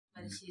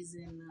but she's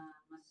in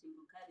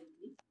Mashingo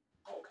currently.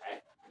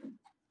 Okay.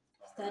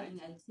 Studying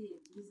IT at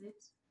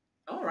UZ.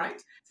 All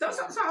right. So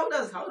how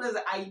does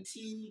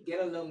IT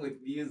get along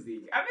with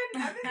music? I mean,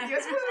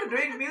 you're supposed to be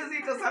doing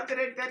music or something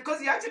like that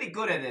because you're actually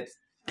good at it.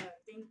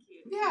 Thank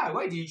you. Yeah.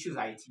 Why do you choose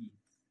IT?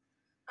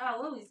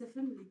 Well, it's a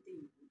family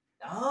thing.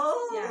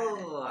 Oh. Yeah.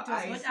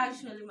 It was not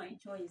actually my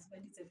choice, but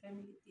it's a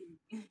family thing.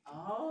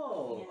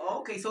 Oh. Yeah.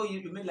 Okay. So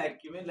you mean like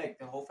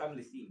the whole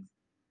family sings?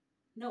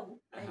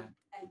 No.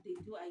 They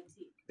do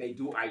IT. They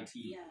do IT.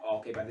 Yeah.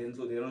 Okay, but then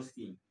so they don't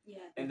sing.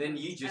 Yeah. And then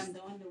you just. I'm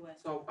the only one.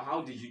 So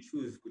how did you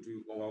choose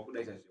to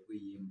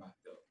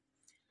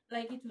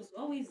like it was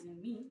always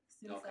in me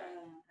since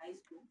high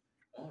school.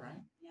 All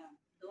right. Yeah.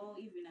 Though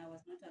even I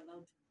was not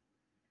allowed to.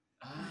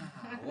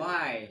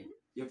 Why?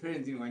 Your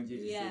parents didn't want you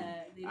to sing.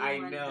 Yeah, I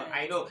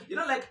know. You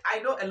know, like I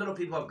know a lot of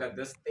people have got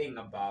this thing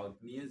about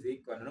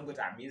music, and I don't go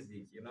to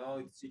music, you know,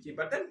 it's tricky.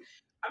 But then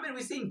I mean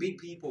we're seeing big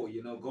people,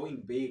 you know,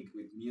 going big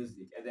with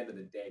music at the end of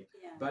the day.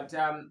 Yeah. But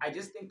I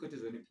just think it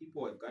is only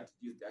people have got to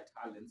use their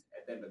talents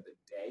at the end of the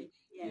day,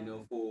 you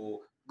know,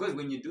 because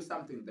when you do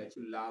something that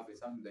you love,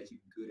 it's something that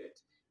you're good at.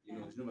 You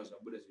know, it's not as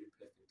good as you're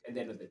perfect at the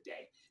end of the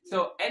day. Yeah.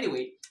 So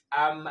anyway,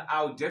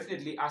 I'll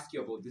definitely ask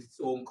you about this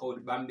song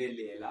called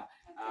Bambelela.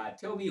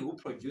 Tell me who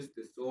produced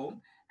the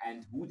song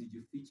and who did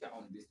you feature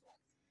on this song?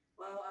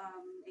 Well,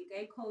 a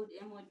guy called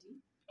MOD.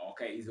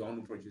 Okay, he's the one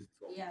who produced the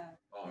song. Yeah,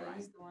 right.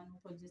 He's the one who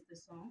produced the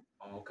song.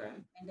 Okay.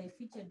 And I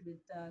featured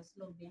with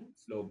Slow Ben.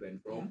 Slow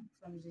Ben from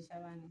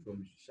Zhishavani.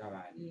 From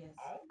Zhishavani. Yes.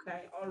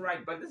 Okay, all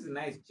right. But this is a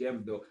nice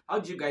gem, though. How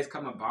did you guys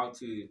come about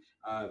to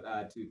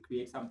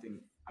create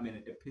something? I mean,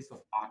 a piece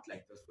of art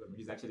like this one,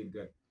 which is actually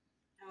good.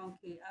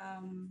 Okay.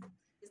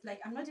 It's like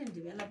I'm not a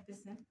developed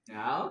person.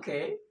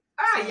 Okay.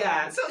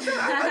 Yeah. So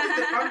how did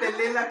the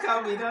Bambelela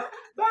come? You know,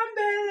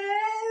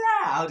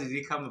 Bambelela. How did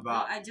it come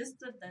about? I just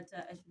thought that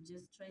I should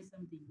just try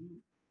something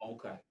new.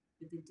 Okay.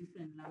 With a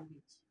different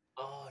language.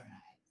 All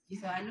right.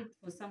 Yeah. So I looked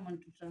for someone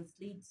to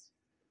translate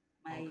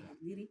my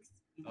lyrics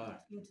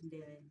into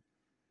the.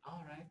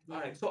 All right. Yeah.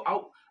 All right. So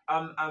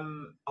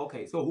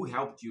okay. So who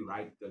helped you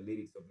write the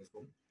lyrics of the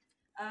song?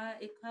 A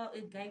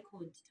guy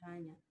called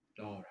Tanya.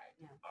 All right.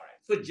 Yeah. All right.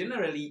 So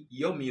generally,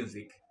 your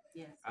music.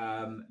 Yes.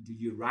 Do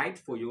you write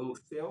for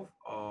yourself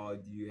or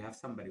do you have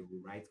somebody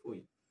who writes for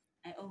you?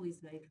 I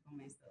always write for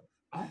myself.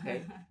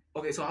 Okay.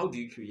 Okay. So how do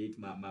you create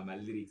my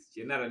lyrics?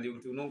 Generally, all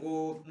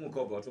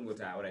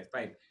right,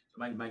 fine.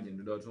 Or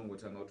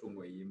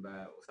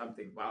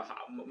something. Well,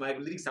 my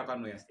lyrics are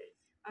going to say.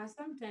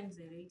 Sometimes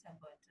I write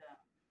about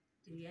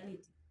the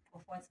reality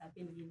of what's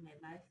happening in my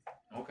life.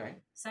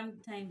 Okay.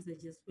 Sometimes I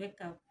just wake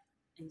up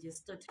and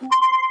just start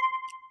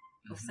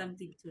of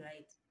something to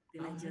write.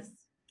 Then I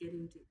just get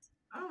into it.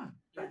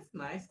 That's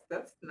nice.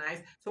 That's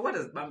nice. So what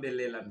does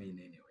Bambelela mean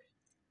anyway?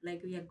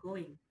 Like we are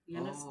going. We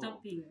are not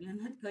stopping. We are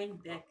not going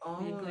back.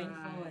 We are going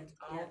forward.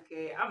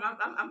 Okay.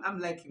 I'm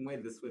liking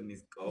where this one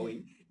is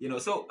going. You know.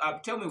 So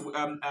tell me,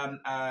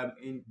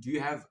 do you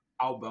have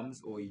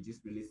albums or are you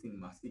just releasing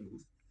my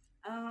singles?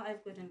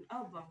 I've got an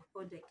album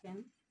called I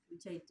Can,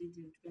 which I did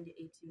in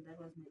 2018. That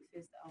was my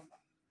first album.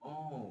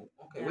 Oh,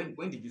 okay. Yeah.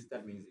 When did you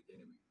start music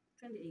anyway?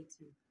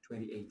 2018.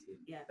 2018.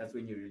 Yeah. That's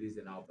when you released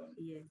an album.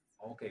 Yes.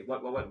 Okay.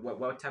 What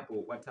type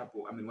of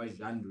I mean, what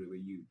genre were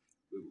you?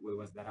 What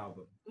was that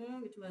album?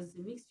 It was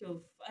a mixture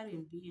of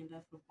R&B and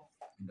Afropop.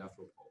 And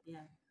Afropop.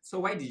 Yeah. So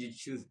why did you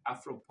choose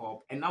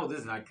Afropop? And now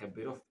there's like a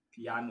bit of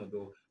piano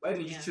though. Why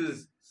did you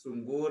choose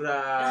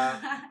Sungura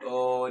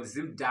or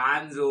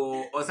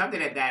Zimdanzo or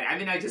something like that? I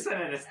mean, I just want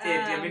to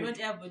understand. I'm not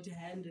able to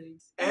handle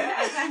it.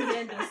 I can't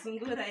handle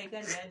Sungura. I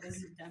can't handle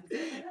Zimdanzo.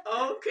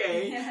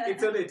 Okay. Yeah.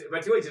 It's on it.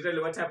 But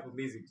what type of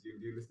music do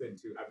you listen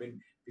to? I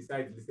mean,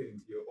 besides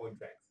listening to your own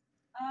tracks.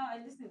 I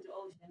listen to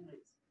all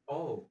genres.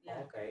 Oh,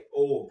 yeah. Okay.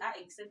 Oh.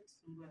 Except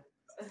Sungura.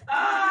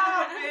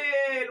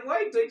 Man,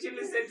 why don't you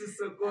listen to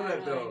Sungura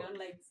though? I don't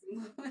like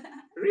Sungura.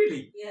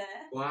 Really?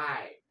 Yeah.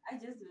 Why? I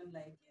just don't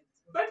like it.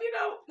 But you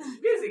know,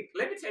 music,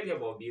 let me tell you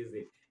about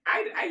music.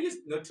 I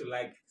used not to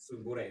like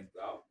Sungura as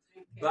well.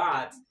 Okay.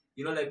 But,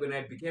 you know, like when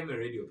I became a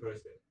radio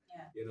person,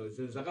 you know,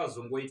 because,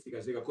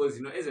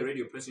 you know, as a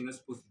radio person, you're not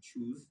supposed to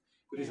choose.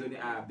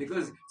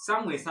 Because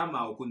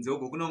somehow,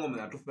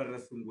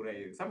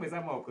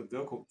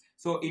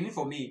 so in it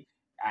for me,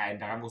 I'm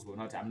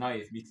now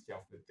a mixture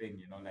of the thing,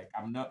 you know, like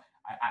I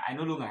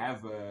no longer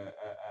have a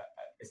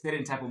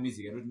certain type of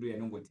music. I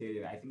don't go tell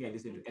you. I think I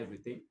listen to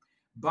everything.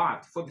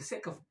 But for the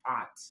sake of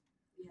art,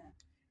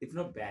 it's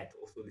not bad to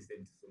also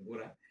listen to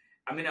Sungura.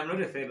 I mean, I'm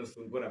not a fan of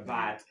Sungura,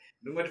 but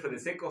for the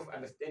sake of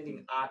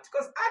understanding art,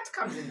 because art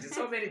comes in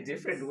so many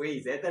different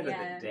ways at the end of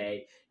the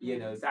day, you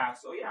know.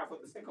 So yeah, for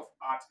the sake of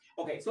art.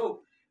 Okay,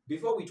 so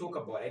before we talk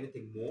about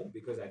anything more,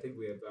 because I think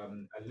we have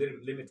a little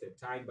limited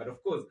time, but of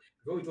course,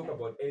 before we talk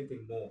about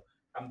anything more,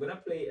 I'm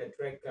gonna play a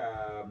track.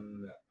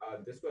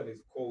 This one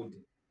is called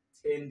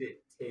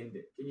Tende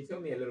Tende. Can you tell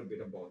me a little bit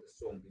about the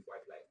song before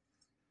I play?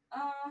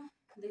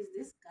 There's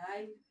this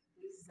guy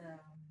who's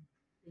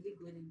really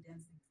good in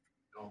dancing.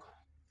 Okay.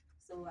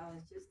 So I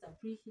was just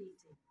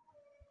appreciating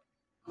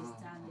his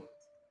talent.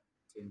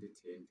 tende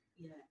tende.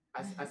 Yeah.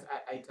 As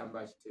I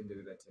tamba tende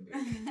tende.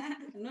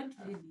 Not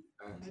really.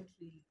 Uh, Not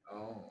really.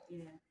 Oh.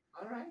 Yeah.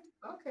 All right.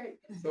 Okay.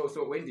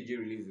 So when did you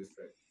release this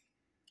track?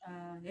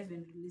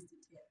 Haven't released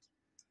it yet.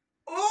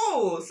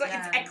 Oh, so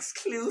Yeah. it's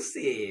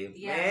exclusive,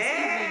 Yeah. So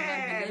even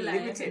man. Vanilla, I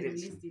Limited haven't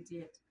edition. released it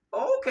yet.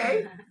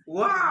 Okay.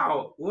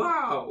 Wow.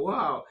 Wow.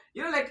 Wow.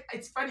 You know, like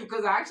it's funny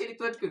because I actually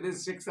thought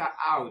these tracks are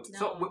out. No,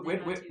 So they're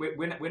not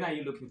yet. when are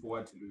you looking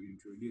forward to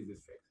release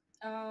this track?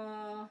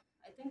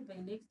 I think by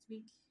next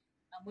week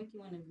I'm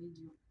working on a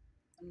video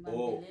on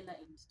Oh. Vanilla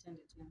and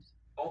Tender.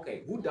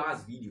 Okay. Who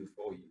does videos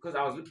for you? Because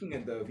I was looking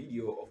at the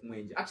video of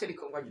Mwenje. Actually,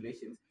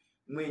 congratulations.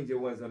 Mwenje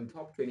was on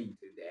top 20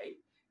 today.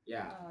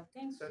 Yeah.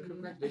 Thanks. So you.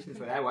 congratulations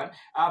for that one.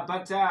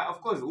 But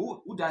of course,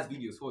 who does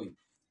videos for you?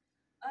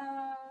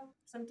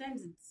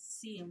 Sometimes it's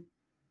CM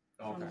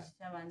from Okay.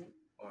 Shavani.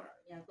 All right.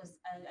 Yeah, because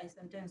I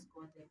sometimes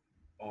go there.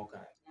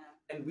 Okay.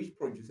 Yeah. And which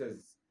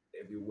producers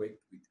have you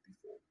worked with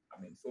before?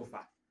 I mean, so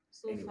far.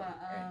 So Anyway, far,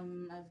 yeah.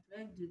 I've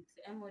worked with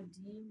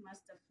MOD,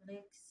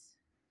 Masterflex.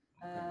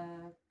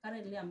 Okay.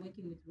 Currently I'm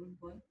working with Root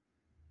Boy.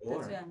 All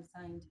That's right. where I'm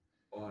signed.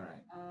 All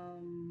right.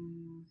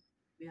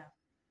 Yeah.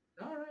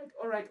 All right.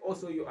 All right.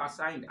 Also, you are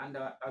signed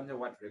under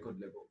what record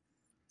label?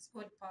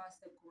 Sport Power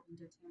Circle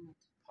Entertainment.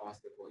 Power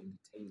Circle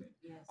Entertainment.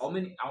 Yes. How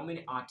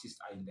many artists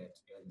are in that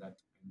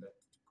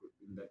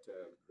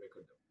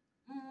record label?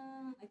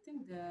 I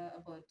think there are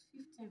about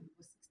 15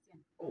 or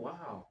 16. Oh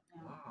wow.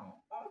 Yeah.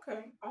 Wow.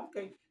 Okay.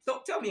 Okay.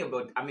 So tell me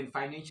about, I mean,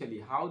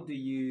 financially, how do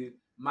you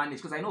manage?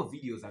 Because I know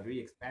videos are very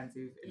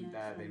expensive and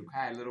Yeah, they sure.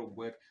 require a lot of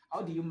work.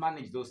 How do you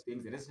manage those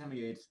things? And this time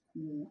you're at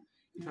school,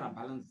 you're trying to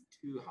balance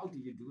two. How do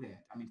you do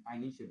that? I mean,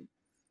 financially.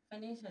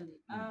 Financially,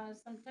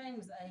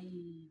 sometimes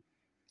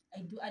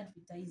I do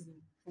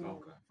advertising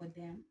Okay. for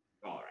them.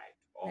 All right.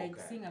 Like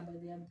Okay. sing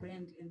about their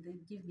brand and they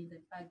give me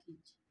the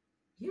package.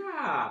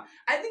 Yeah,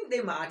 I think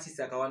them artists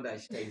are kind of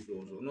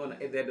also. No, at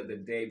the end of the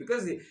day,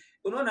 because you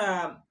know,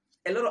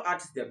 a lot of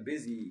artists they're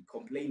busy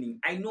complaining.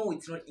 I know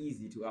it's not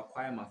easy to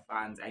acquire my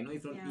fans. I know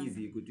it's not Yeah.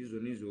 easy.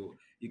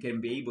 You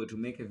can be able to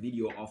make a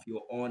video of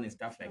your own and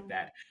stuff like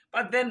that.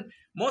 But then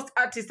most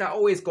artists are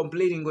always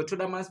complaining, go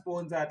to my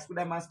sponsor.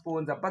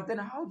 But then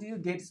how do you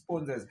get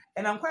sponsors?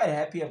 And I'm quite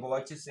happy about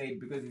what you said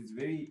because it's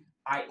very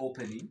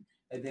eye-opening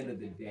at the end of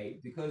the day.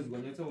 Because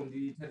when you're talking,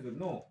 you tell them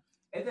no.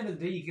 At the end of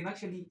the day, you can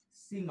actually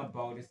sing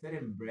about a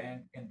certain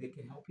brand and they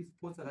can help you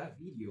sponsor that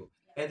video.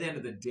 At the end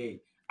of the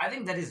day, I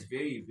think that is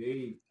very,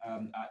 very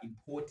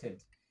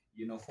important,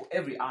 you know, for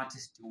every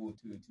artist to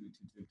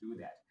do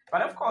that.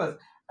 But of course,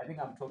 I think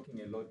I'm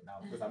talking a lot now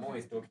because I'm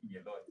always talking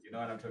a lot. You know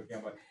what I'm talking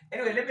about.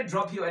 Anyway, let me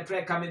drop you a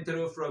track coming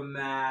through from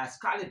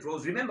Scarlet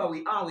Rose. Remember,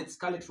 we are with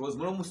Scarlet Rose,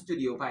 Monomu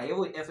Studio, by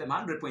FM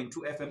 100.2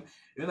 FM.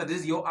 Remember, this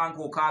is your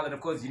Uncle Carl, and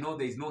of course, you know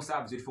there is no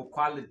substitute for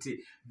quality.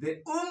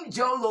 The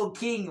Jolo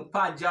King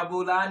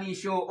Pajabulani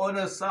show on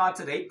a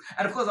Saturday.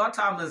 And of course, our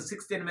time is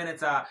 16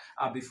 minutes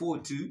before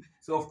 2.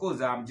 So, of course,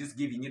 I'm just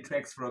giving you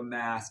tracks from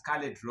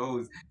Scarlet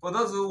Rose. For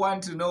those who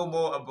want to know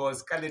more about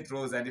Scarlet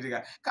Rose and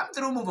Nitega, come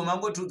through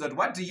Muvumango to that.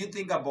 What do you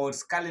think about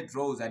Scarlet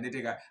Rose and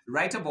Nitega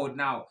right about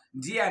now?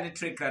 Dear and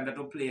track and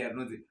that player,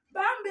 no,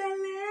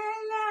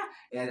 Bambelela.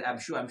 Yeah, I'm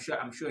sure I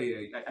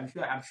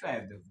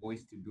have the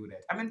voice to do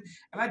that. I mean,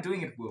 am I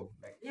doing it well?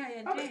 Like, Yeah,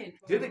 okay.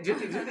 Do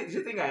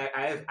you think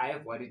I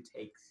have what it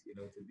takes, you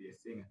know, to be a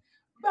singer?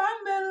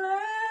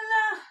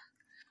 Bambelela.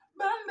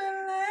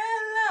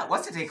 Bambelela.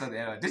 What's the take on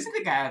that? Do you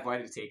think I have what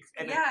it takes?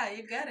 And yeah,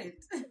 you got it.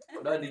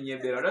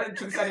 don't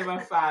trick my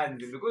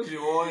fans because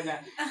you wanna.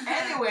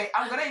 Anyway,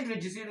 I'm gonna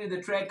introduce you to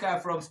the track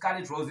from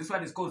Scarlet Rose. This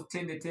one is called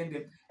Tende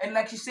Tende. And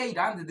like she said,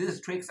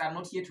 these tracks are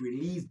not yet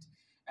released.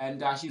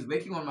 And she's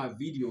working on my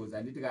videos.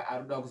 I need to get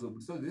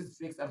so these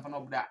tracks are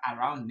gonna be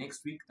around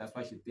next week. That's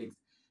why she takes.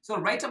 So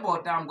right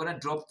about now, I'm gonna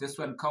drop this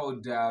one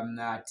called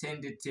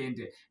Tende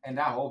Tende, and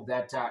I hope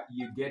that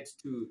you get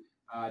to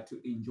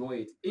enjoy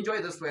it.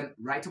 Enjoy this one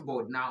right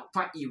about now.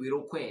 Party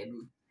real quick.